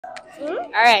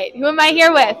All right. Who am I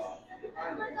here with?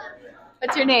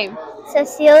 What's your name?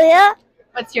 Cecilia.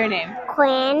 What's your name?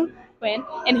 Quinn. Quinn.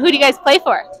 And who do you guys play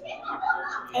for?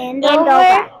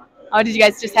 Andover. Oh, did you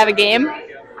guys just have a game?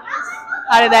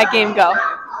 How did that game go?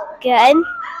 Good.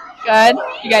 Good.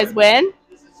 You guys win?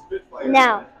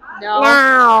 No. No.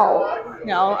 No.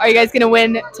 No. Are you guys going to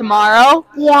win tomorrow?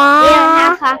 Yeah. We don't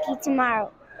have hockey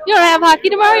tomorrow. You don't have hockey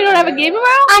tomorrow? You don't have a game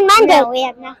tomorrow? On Monday. No, we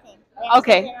have nothing.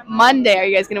 Okay. Monday. Are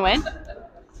you guys going to win?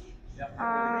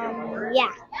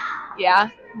 Yeah. Yeah?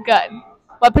 Good.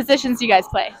 What positions do you guys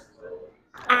play?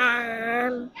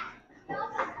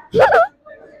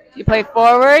 You play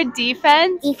forward,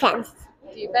 defense? Defense.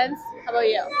 Defense? How about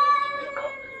you?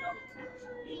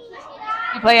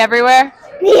 You play everywhere?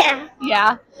 Yeah.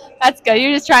 Yeah. That's good.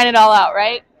 You're just trying it all out,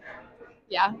 right?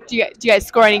 Yeah. Do you guys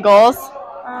score any goals?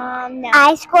 No.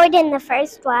 I scored in the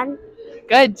first one.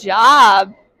 Good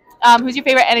job. Who's your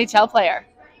favorite NHL player?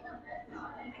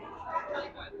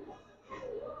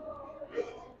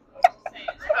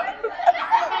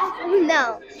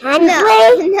 No.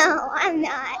 Hensley? No, I'm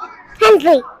not.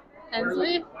 Hensley.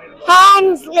 Hensley?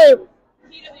 Hensley.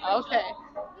 Okay.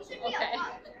 Okay.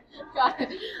 Got it.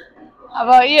 How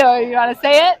about you? You want to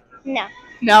say it? No.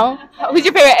 No? Who's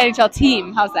your favorite NHL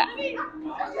team? How's that?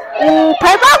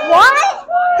 Purple? What?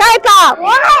 Purple.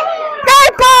 What?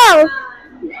 Purple.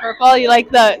 Purple? You like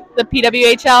the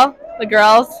PWHL? The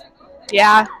girls?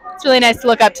 Yeah. It's really nice to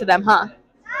look up to them, huh?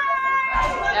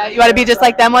 Yeah. You want to be just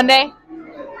like them one day?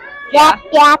 Yep.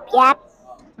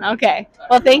 Okay.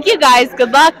 Well, thank you guys.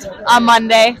 Good luck on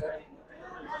Monday.